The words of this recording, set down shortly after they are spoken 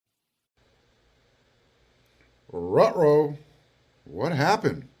Ruh-roh. What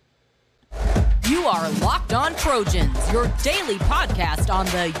happened? You are Locked On Trojans, your daily podcast on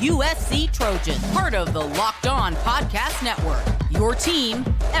the USC Trojans, part of the Locked On Podcast Network, your team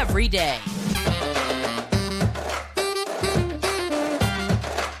every day.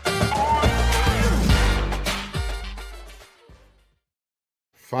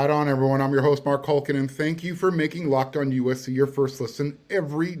 Fight on, everyone. I'm your host, Mark Hulkin, and thank you for making Locked On USC your first listen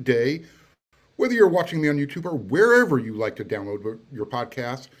every day. Whether you're watching me on YouTube or wherever you like to download your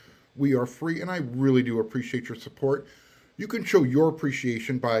podcast, we are free, and I really do appreciate your support. You can show your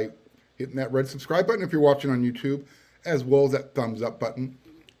appreciation by hitting that red subscribe button if you're watching on YouTube, as well as that thumbs up button.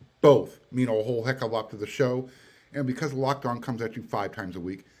 Both mean a whole heck of a lot to the show, and because Locked On comes at you 5 times a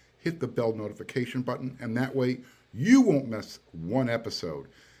week, hit the bell notification button, and that way you won't miss one episode.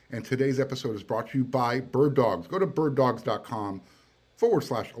 And today's episode is brought to you by Bird Dogs. Go to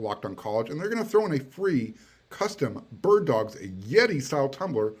birddogs.com/Locked On College, and they're going to throw in a free custom Bird Dogs Yeti-style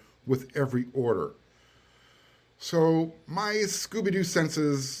tumbler with every order. So my Scooby-Doo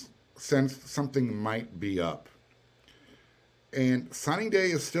senses sense something might be up. And signing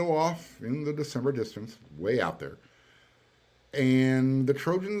day is still off in the December distance, way out there. And the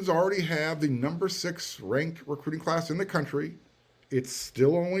Trojans already have the number 6 ranked recruiting class in the country. It's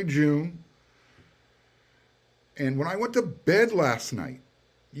still only June. And when I went to bed last night,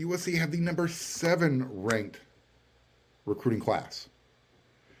 USC had the number 7 ranked recruiting class.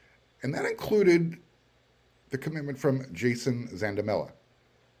 And that included the commitment from Jason Zandamela.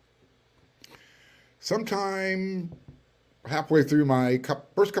 Sometime halfway through my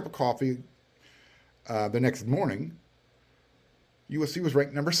first cup of coffee the next morning, USC was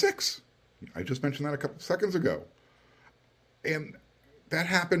ranked number 6. I just mentioned that a couple seconds ago. And that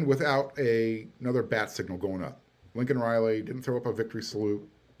happened without another bat signal going up. Lincoln Riley didn't throw up a victory salute.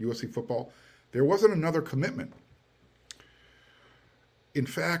 USC football. There wasn't another commitment. In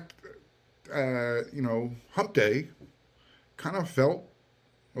fact, Hump Day kind of felt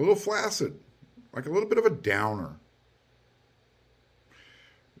a little flaccid, like a little bit of a downer.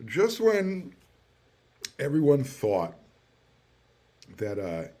 Just when everyone thought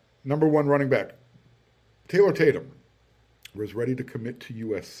that number 1 running back, Taylor Tatum, was ready to commit to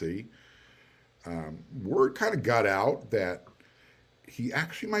USC, word kind of got out that he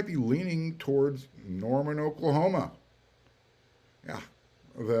actually might be leaning towards Norman, Oklahoma. Yeah,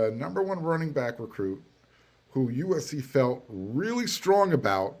 the number 1 running back recruit who USC felt really strong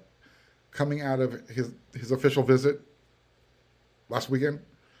about coming out of his official visit last weekend.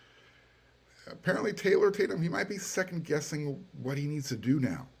 Apparently Taylor Tatum, he might be second-guessing what he needs to do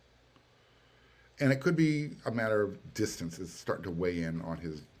now. And it could be a matter of distance is starting to weigh in on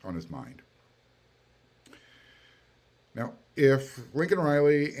his mind. Now, if Lincoln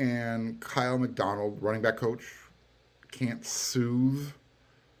Riley and Kyle McDonald, running back coach, can't soothe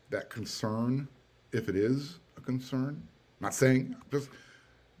that concern, if it is a concern, I'm not saying, just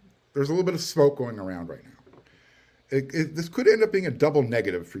there's a little bit of smoke going around right now. This could end up being a double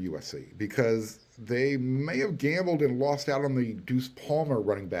negative for USC because they may have gambled and lost out on the Deuce Palmer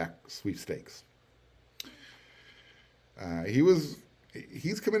running back sweepstakes. He's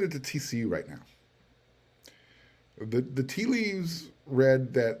committed to TCU right now. The tea leaves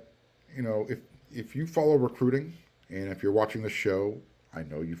read that, if you follow recruiting, and if you're watching the show, I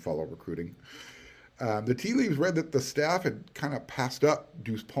know you follow recruiting. The tea leaves read that the staff had kind of passed up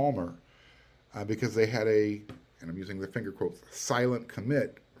Deuce Palmer because they had and I'm using the finger quotes, silent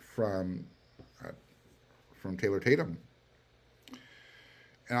commit from Taylor Tatum.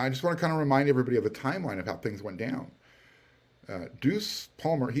 And I just want to kind of remind everybody of the timeline of how things went down. Deuce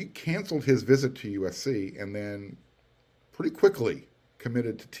Palmer, he canceled his visit to USC and then pretty quickly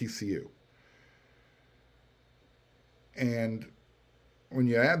committed to TCU. And when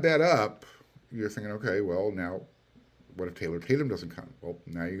you add that up, you're thinking, okay, well, now what if Taylor Tatum doesn't come? Well,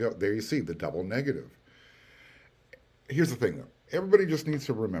 now you go. There you see the double negative. Here's the thing, though. Everybody just needs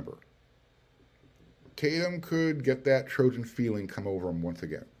to remember, Tatum could get that Trojan feeling come over him once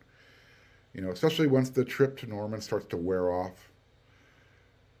again. Especially once the trip to Norman starts to wear off.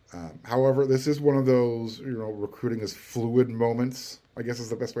 However, this is one of those, recruiting is fluid moments, I guess is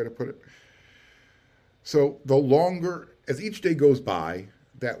the best way to put it. So the longer, as each day goes by,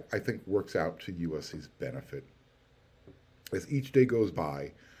 that I think works out to USC's benefit. As each day goes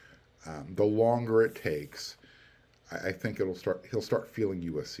by, the longer it takes, I think he'll start feeling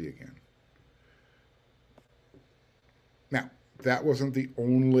USC again. Now, that wasn't the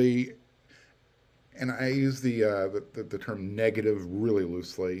only, and I use the term negative really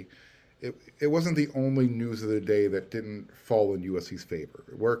loosely. it wasn't the only news of the day that didn't fall in USC's favor,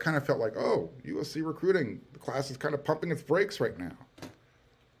 where it kind of felt like, oh, USC recruiting, the class is kind of pumping its brakes right now.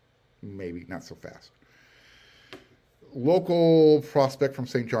 Maybe not so fast. Local prospect from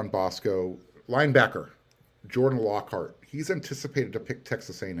St. John Bosco, linebacker, Jordan Lockhart. He's anticipated to pick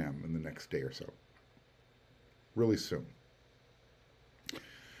Texas A&M in the next day or so. Really soon.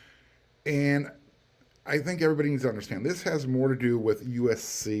 And I think everybody needs to understand this has more to do with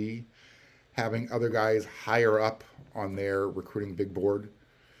USC having other guys higher up on their recruiting big board.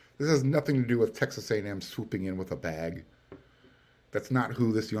 This has nothing to do with Texas A&M swooping in with a bag. That's not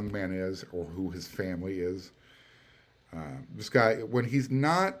who this young man is or who his family is. This guy, when he's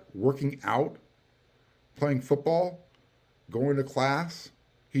not working out, playing football, going to class,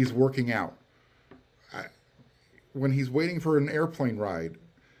 he's working out. When he's waiting for an airplane ride,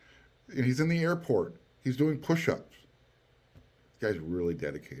 and he's in the airport, he's doing push-ups. This guy's really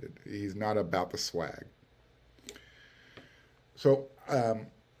dedicated. He's not about the swag. So,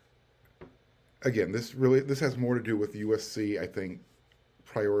 again, this has more to do with USC, I think,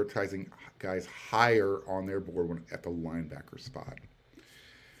 prioritizing guys higher on their board at the linebacker spot.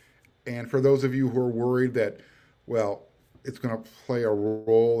 And for those of you who are worried that, well, it's going to play a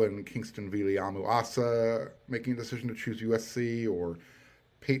role in Kingston Viliamu Asa making a decision to choose USC, or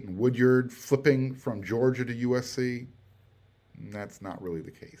Peyton Woodyard flipping from Georgia to USC, that's not really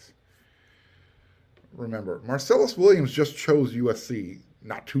the case. Remember, Marcellus Williams just chose USC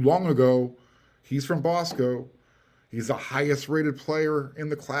not too long ago. He's from Bosco. He's the highest rated player in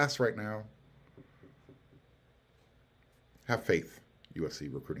the class right now. Have faith,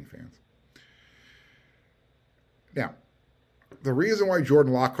 USC recruiting fans. Now, the reason why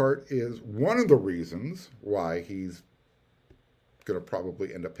Jordan Lockhart is one of the reasons why he's going to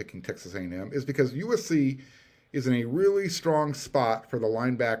probably end up picking Texas A&M is because USC is in a really strong spot for the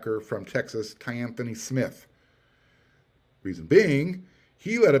linebacker from Texas, Tyanthony Smith. Reason being,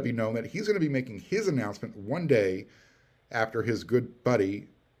 he let it be known that he's going to be making his announcement one day after his good buddy,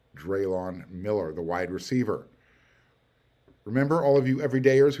 Draylon Miller, the wide receiver. Remember, all of you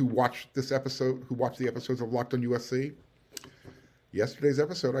everydayers who watched this episode, who watched the episodes of Locked on USC? Yesterday's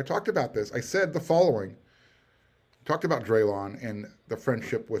episode, I talked about this. I said the following. I talked about Draylon and the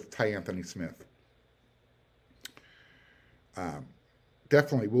friendship with Tyanthony Smith.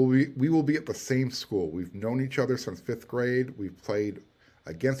 Definitely, we will be at the same school. We've known each other since 5th grade. We've played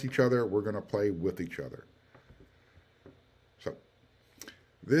against each other. We're going to play with each other. So,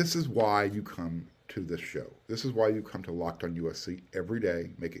 this is why you come to this show. This is why you come to Locked on USC every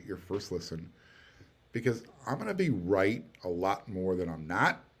day. Make it your first listen. Because I'm going to be right a lot more than I'm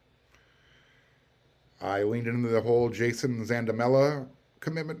not. I leaned into the whole Jason Zandamela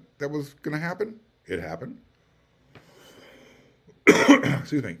commitment that was going to happen. It happened.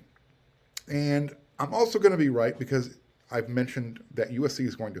 Excuse me. And I'm also going to be right because I've mentioned that USC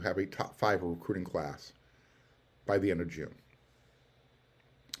is going to have a top 5 recruiting class by the end of June.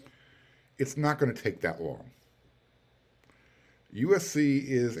 It's not going to take that long. USC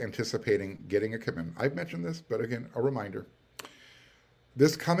is anticipating getting a commitment. I've mentioned this, but again, a reminder.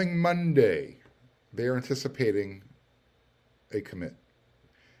 This coming Monday, they are anticipating a commit.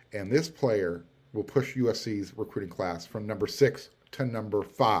 And this player will push USC's recruiting class from number 6 to number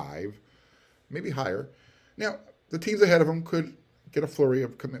 5, maybe higher. Now, the teams ahead of them could get a flurry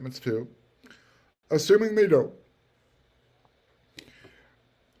of commitments too, assuming they don't.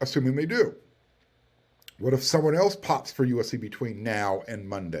 Assuming they do. What if someone else pops for USC between now and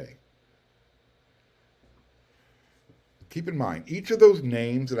Monday? Keep in mind, each of those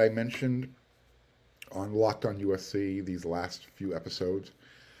names that I mentioned on Locked on USC, these last few episodes,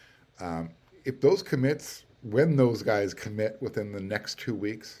 if those commits, when those guys commit within the next 2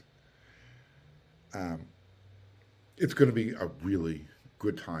 weeks, it's going to be a really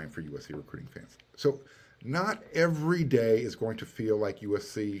good time for USC recruiting fans. So not every day is going to feel like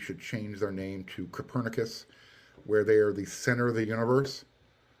USC should change their name to Copernicus, where they are the center of the universe.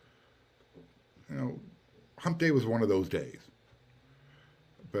 You know, Hump Day was one of those days.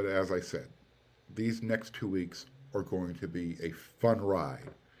 But as I said, these next 2 weeks are going to be a fun ride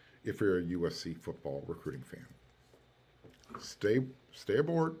if you're a USC football recruiting fan. Stay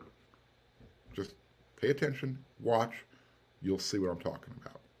aboard. Just pay attention, watch. You'll see what I'm talking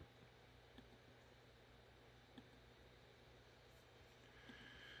about.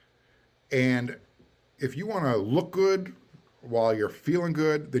 And if you want to look good while you're feeling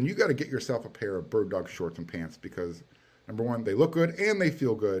good, then you got to get yourself a pair of Bird Dog shorts and pants because, number one, they look good and they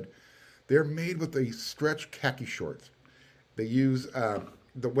feel good. They're made with the stretch khaki shorts. They use,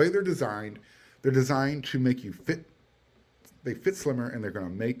 the way they're designed to make you fit they fit slimmer, and they're going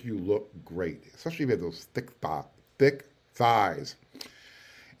to make you look great, especially if you have those thick thighs.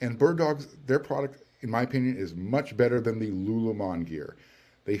 And Bird Dogs, their product, in my opinion, is much better than the Lululemon gear.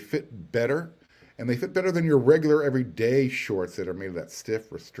 They fit better, and they fit better than your regular everyday shorts that are made of that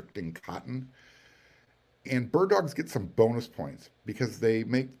stiff, restricting cotton. And Bird Dogs get some bonus points because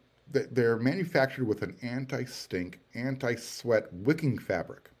they're manufactured with an anti-stink, anti-sweat wicking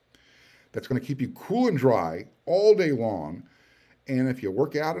fabric that's going to keep you cool and dry all day long. And if you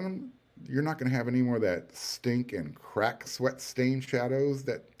work out in them, you're not going to have any more of that stink and crack sweat stain shadows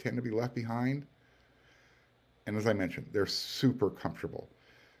that tend to be left behind. And as I mentioned, they're super comfortable.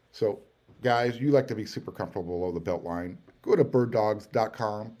 So guys, you like to be super comfortable below the belt line, go to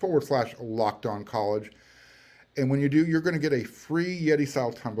birddogs.com/lockedoncollege. And when you do, you're going to get a free Yeti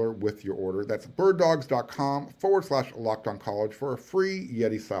style tumbler with your order. That's birddogs.com/lockedoncollege for a free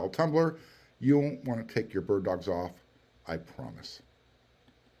Yeti style tumbler. You won't want to take your Bird Dogs off, I promise.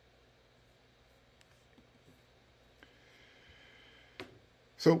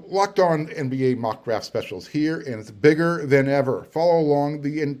 So Locked On NBA mock draft specials here, and it's bigger than ever. Follow along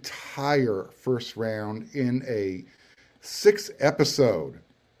the entire first round in a 6-episode.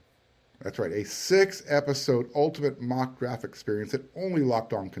 That's right, a 6-episode ultimate mock draft experience that only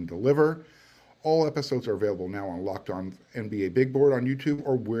Locked On can deliver. All episodes are available now on Locked On NBA Big Board on YouTube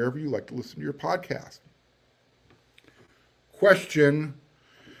or wherever you like to listen to your podcast. Question: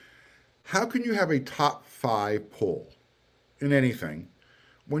 how can you have a top 5 poll in anything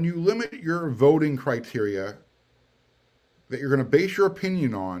when you limit your voting criteria that you're going to base your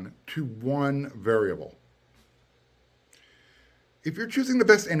opinion on to one variable? If you're choosing the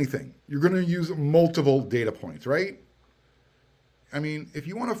best anything, you're going to use multiple data points, right? I mean, if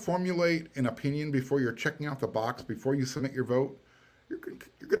you want to formulate an opinion before you're checking out the box, before you submit your vote, you're going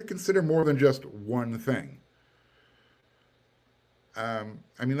to consider more than just one thing. I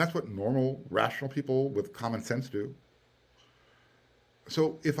mean, that's what normal, rational people with common sense do.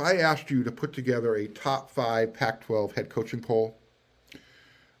 So if I asked you to put together a top 5 Pac-12 head coaching poll,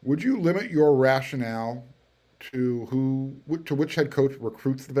 would you limit your rationale to which head coach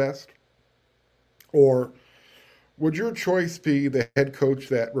recruits the best? Or would your choice be the head coach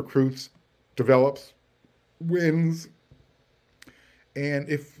that recruits, develops, wins, and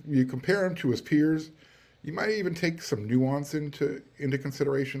if you compare him to his peers, you might even take some nuance into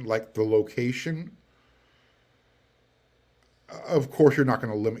consideration, like the location? Of course, you're not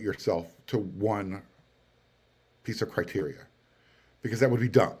going to limit yourself to one piece of criteria, because that would be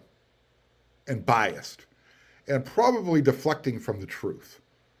dumb and biased and probably deflecting from the truth.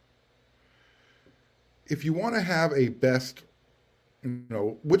 If you want to have a best,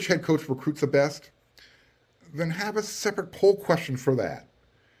 which head coach recruits the best, then have a separate poll question for that,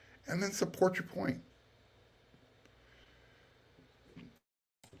 and then support your point.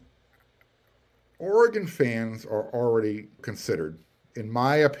 Oregon fans are already considered, in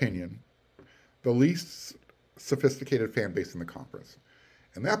my opinion, the least sophisticated fan base in the conference.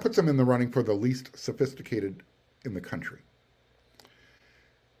 And that puts them in the running for the least sophisticated in the country.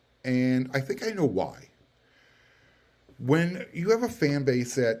 And I think I know why. When you have a fan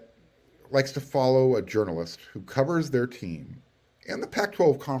base that likes to follow a journalist who covers their team and the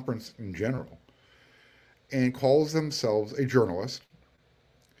Pac-12 conference in general and calls themselves a journalist,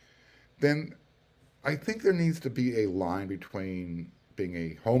 then I think there needs to be a line between being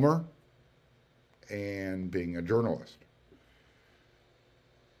a homer and being a journalist.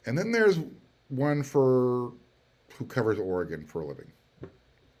 And then there's one who covers Oregon for a living.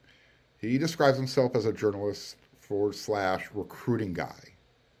 He describes himself as a journalist / recruiting guy.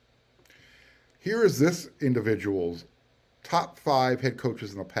 Here is this individual's top 5 head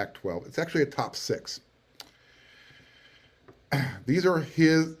coaches in the Pac-12. It's actually a top 6. These are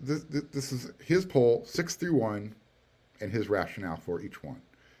this is his poll, 6 through 1, and his rationale for each one.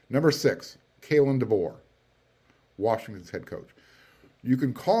 Number 6, Kalen DeBoer, Washington's head coach. You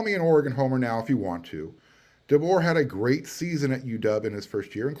can call me an Oregon homer now if you want to. DeBoer had a great season at UW in his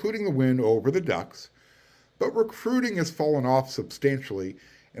first year, including the win over the Ducks, but recruiting has fallen off substantially,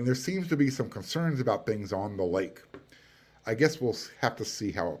 and there seems to be some concerns about things on the lake. I guess we'll have to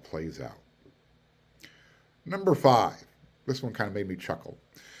see how it plays out. Number 5. This one kind of made me chuckle.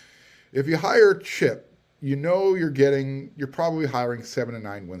 If you hire Chip, you're probably hiring 7 to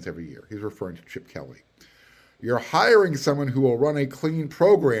 9 wins every year. He's referring to Chip Kelly. You're hiring someone who will run a clean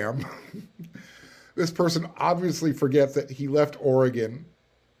program. This person obviously forgets that he left Oregon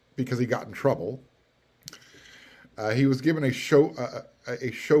because he got in trouble. He was given a show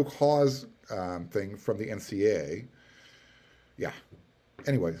cause thing from the NCAA. Yeah.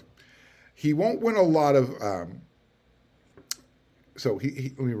 Anyways, he won't win a lot of So let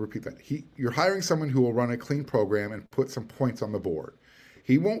me repeat that. You're hiring someone who will run a clean program and put some points on the board.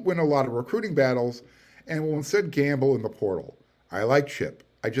 He won't win a lot of recruiting battles and will instead gamble in the portal. I like Chip.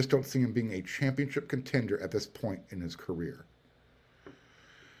 I just don't see him being a championship contender at this point in his career.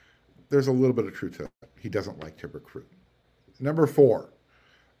 There's a little bit of truth to that. He doesn't like to recruit. Number 4,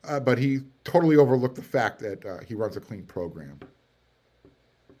 but he totally overlooked the fact that he runs a clean program.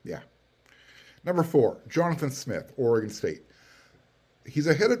 Yeah. Number 4, Jonathan Smith, Oregon State. He's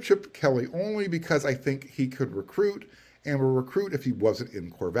ahead of Chip Kelly only because I think he could recruit and will recruit if he wasn't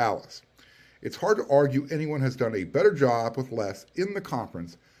in Corvallis. It's hard to argue anyone has done a better job with less in the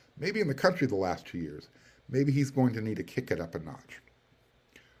conference, maybe in the country the last 2 years. Maybe he's going to need to kick it up a notch.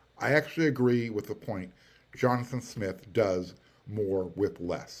 I actually agree with the point Jonathan Smith does more with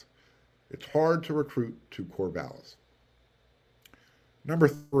less. It's hard to recruit to Corvallis. Number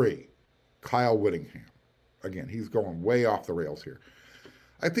 3, Kyle Whittingham. Again, he's going way off the rails here.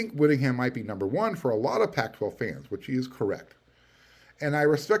 I think Whittingham might be number 1 for a lot of Pac-12 fans, which he is correct. And I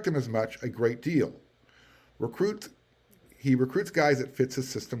respect him as much, a great deal. He recruits guys that fits his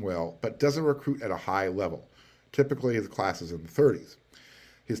system well, but doesn't recruit at a high level. Typically, his class is in the 30s.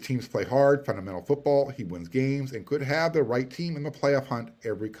 His teams play hard, fundamental football, he wins games, and could have the right team in the playoff hunt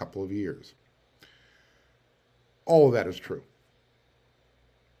every couple of years. All of that is true.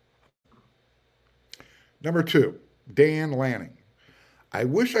 Number 2, Dan Lanning. I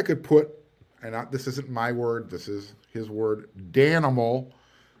wish I could put, and this isn't my word, this is his word, Danimal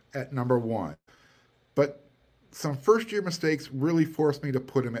at number 1. But some first-year mistakes really forced me to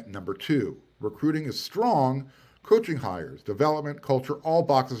put him at number 2. Recruiting is strong, coaching hires, development, culture, all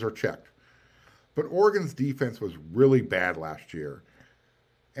boxes are checked. But Oregon's defense was really bad last year,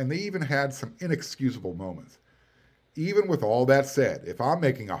 and they even had some inexcusable moments. Even with all that said, if I'm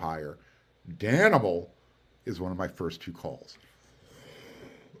making a hire, Danimal is one of my first 2 calls.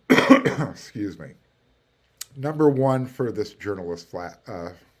 Excuse me. Number 1 for this journalist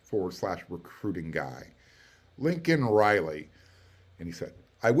 / recruiting guy, Lincoln Riley. And he said,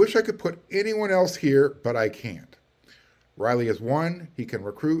 I wish I could put anyone else here, but I can't. Riley is 1, he can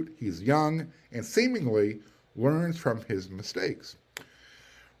recruit, he's young, and seemingly learns from his mistakes.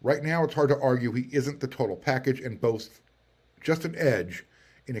 Right now, it's hard to argue he isn't the total package and boasts just an edge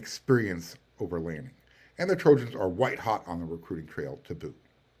in experience over Lanning. And the Trojans are white hot on the recruiting trail to boot.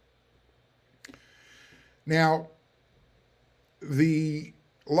 Now, the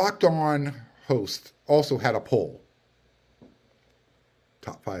Locked On host also had a poll.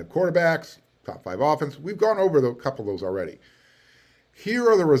 Top 5 quarterbacks, top 5 offense. We've gone over a couple of those already. Here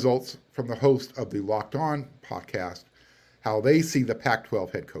are the results from the host of the Locked On podcast, how they see the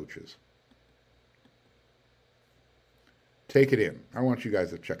Pac-12 head coaches. Take it in. I want you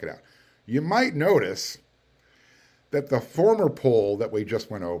guys to check it out. You might notice that the former poll that we just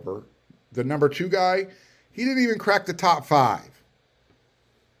went over, the number 2 guy, he didn't even crack the top 5.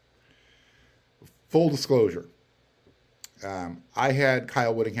 Full disclosure. I had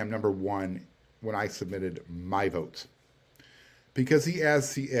Kyle Whittingham number 1 when I submitted my votes because he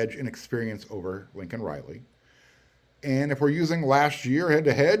has the edge in experience over Lincoln Riley. And if we're using last year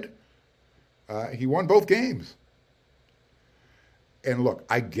head-to-head, he won both games. And look,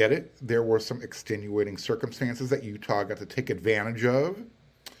 I get it. There were some extenuating circumstances that Utah got to take advantage of,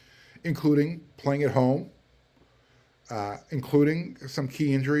 including playing at home, including some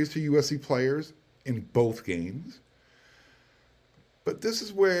key injuries to USC players in both games. But this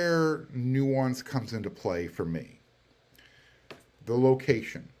is where nuance comes into play for me. The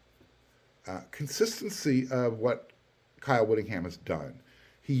location. Consistency of what Kyle Whittingham has done.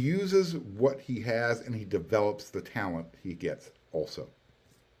 He uses what he has and he develops the talent he gets also.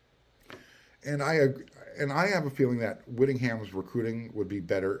 And I have a feeling that Whittingham's recruiting would be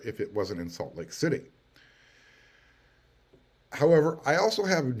better if it wasn't in Salt Lake City. However, I also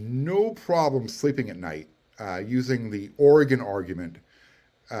have no problem sleeping at night using the Oregon argument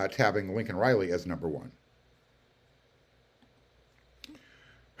to having Lincoln Riley as number 1.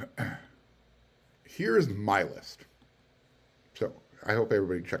 Here's my list. So I hope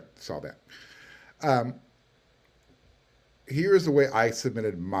everybody saw that. Here's the way I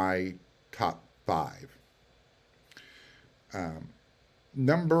submitted my top 5.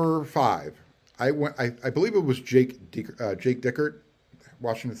 Number 5. I believe it was Jake Dickert,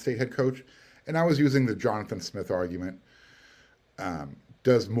 Washington State head coach, and I was using the Jonathan Smith argument.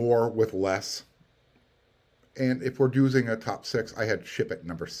 Does more with less. And if we're using a top 6, I had Chip at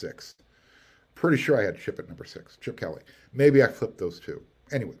number 6. Pretty sure I had Chip at number 6, Chip Kelly. Maybe I flipped those 2.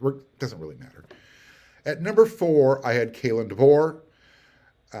 Anyway, doesn't really matter. At number 4, I had Kalen DeVore.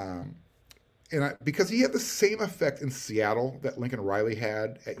 because he had the same effect in Seattle that Lincoln Riley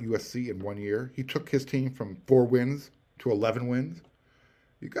had at USC in 1 year. He took his team from 4 wins to 11 wins.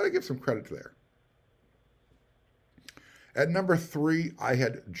 You got to give some credit there. At number 3, I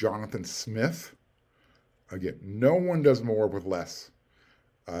had Jonathan Smith. Again, no one does more with less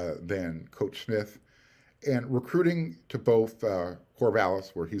than Coach Smith. And recruiting to both Corvallis,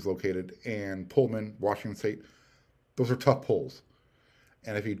 where he's located, and Pullman, Washington State, those are tough pulls.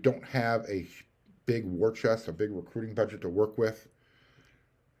 And if you don't have a big war chest, a big recruiting budget to work with,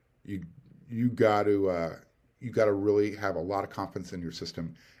 you got to really have a lot of confidence in your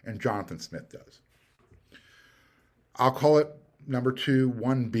system, and Jonathan Smith does. I'll call it number 2,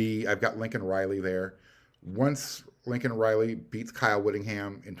 1B. I've got Lincoln Riley there. Once Lincoln Riley beats Kyle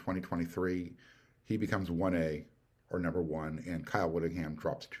Whittingham in 2023, he becomes 1A or number 1, and Kyle Whittingham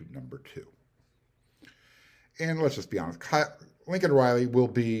drops to number 2. And let's just be honest, Lincoln Riley will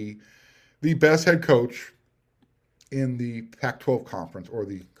be the best head coach in the Pac-12 conference, or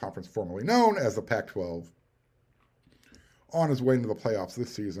the conference formerly known as the Pac-12, on his way into the playoffs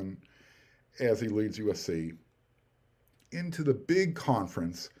this season as he leads USC into the big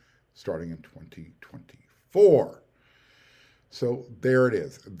conference starting in 2024. So there it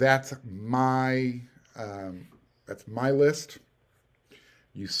is. That's my list.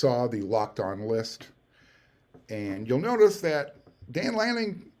 You saw the Locked On list, and you'll notice that Dan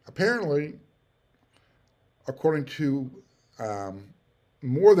Lanning, apparently, according to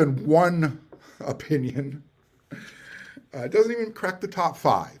more than one opinion, doesn't even crack the top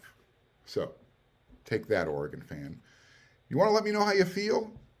 5. So take that, Oregon fan. You want to let me know how you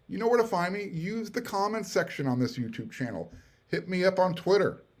feel? You know where to find me. Use the comments section on this YouTube channel. Hit me up on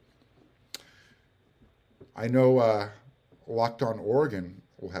Twitter. I know Locked On Oregon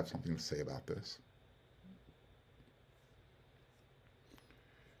will have something to say about this.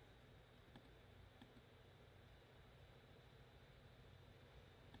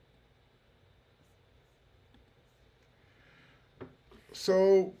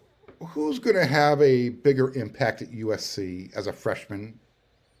 So, who's going to have a bigger impact at USC as a freshman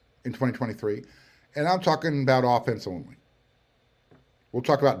in 2023? And I'm talking about offense only. We'll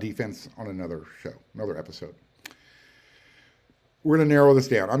talk about defense on another show, another episode. We're going to narrow this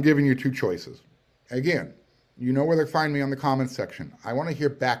down. I'm giving you 2 choices. Again, you know where to find me on the comments section. I want to hear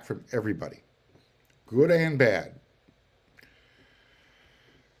back from everybody, good and bad.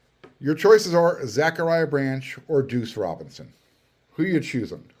 Your choices are Zachariah Branch or Deuce Robinson. Who are you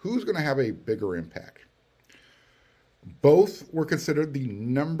choosing? Who's going to have a bigger impact? Both were considered the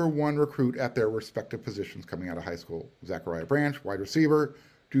number 1 recruit at their respective positions coming out of high school. Zachariah Branch, wide receiver.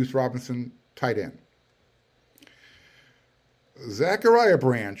 Deuce Robinson, tight end. Zachariah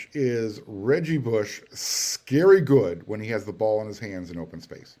Branch is Reggie Bush scary good when he has the ball in his hands in open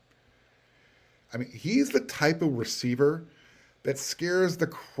space. I mean, he's the type of receiver that scares the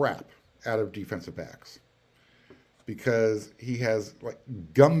crap out of defensive backs, because he has like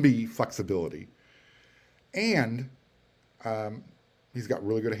Gumby flexibility, and he's got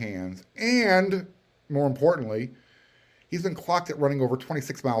really good hands, and more importantly, he's been clocked at running over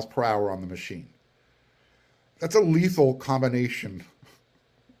 26 miles per hour on the machine. That's a lethal combination.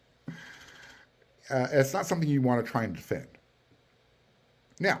 It's not something you want to try and defend.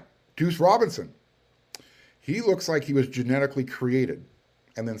 Now, Deuce Robinson, he looks like he was genetically created,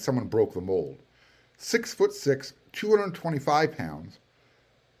 and then someone broke the mold. 6'6", 225 pounds,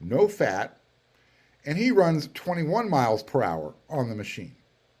 no fat, and he runs 21 miles per hour on the machine.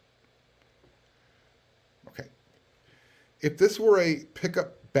 Okay. If this were a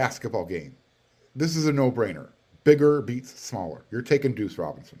pickup basketball game, this is a no-brainer. Bigger beats smaller. You're taking Deuce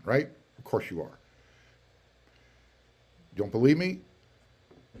Robinson, right? Of course you are. Don't believe me?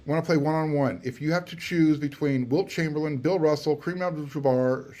 Want to play one-on-one. If you have to choose between Wilt Chamberlain, Bill Russell, Kareem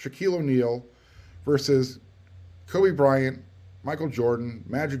Abdul-Jabbar, Shaquille O'Neal versus Kobe Bryant, Michael Jordan,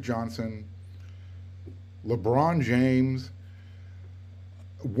 Magic Johnson, LeBron James,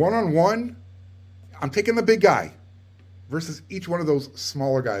 one-on-one, I'm taking the big guy versus each one of those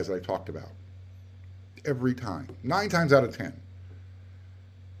smaller guys that I talked about. Every time. 9 times out of 10.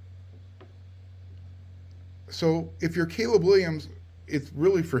 So if you're Caleb Williams, it's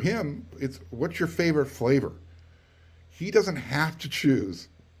really for him, it's what's your favorite flavor? He doesn't have to choose.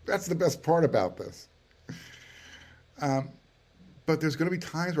 That's the best part about this. But there's going to be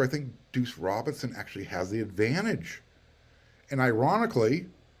times where I think Deuce Robinson actually has the advantage. And ironically,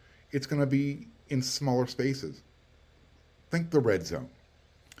 it's going to be in smaller spaces. Think the red zone.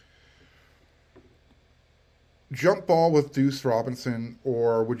 Jump ball with Deuce Robinson,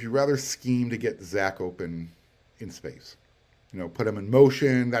 or would you rather scheme to get Zach open in space? You know, put him in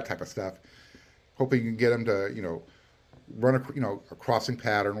motion, that type of stuff. hoping you can get him to, run a crossing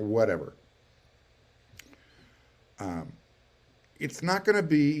pattern or whatever. It's not going to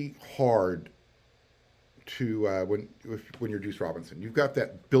be hard to when you're Deuce Robinson. You've got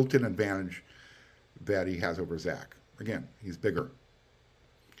that built-in advantage that he has over Zach. Again, he's bigger.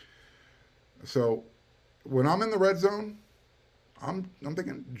 So when I'm in the red zone, I'm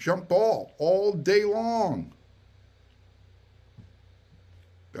thinking jump ball all day long.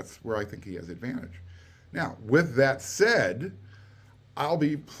 That's where I think he has advantage. Now, with that said, I'll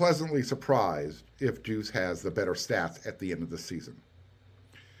be pleasantly surprised if Deuce has the better stats at the end of the season.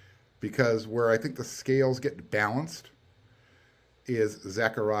 Because where I think the scales get balanced is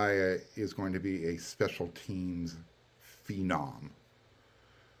Zachariah is going to be a special teams phenom.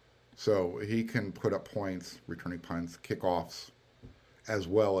 So he can put up points, returning punts, kickoffs, as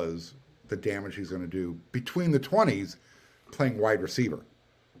well as the damage he's going to do between the 20s playing wide receiver.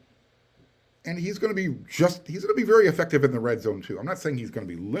 And he's going to be very effective in the red zone too. I'm not saying he's going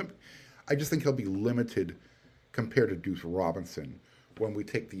to be I just think he'll be limited compared to Deuce Robinson when we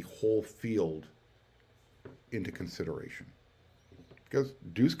take the whole field into consideration. Because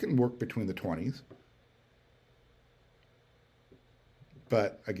Deuce can work between the 20s.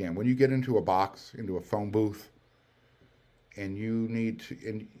 But again, when you get into a box, into a phone booth, and you need to,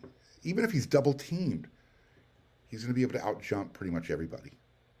 and even if he's double teamed, he's going to be able to outjump pretty much everybody.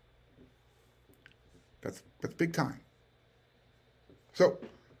 That's big time. So,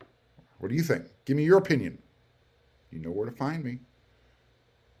 what do you think? Give me your opinion. You know where to find me.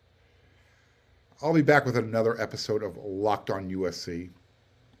 I'll be back with another episode of Locked On USC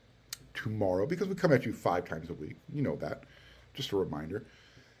tomorrow because we come at you 5 times a week. You know that. Just a reminder.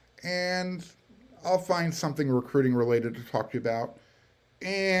 And I'll find something recruiting related to talk to you about.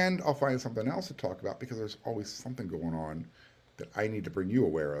 And I'll find something else to talk about because there's always something going on that I need to bring you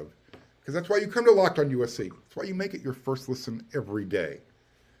aware of. Because that's why you come to Locked On USC. That's why you make it your first listen every day.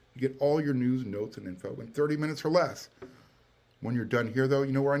 You get all your news, notes, and info in 30 minutes or less. When you're done here, though,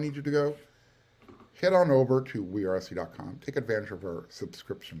 you know where I need you to go? Head on over to wearesc.com. Take advantage of our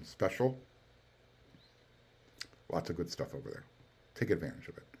subscription special. Lots of good stuff over there. Take advantage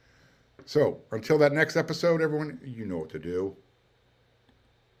of it. So, until that next episode, everyone, you know what to do.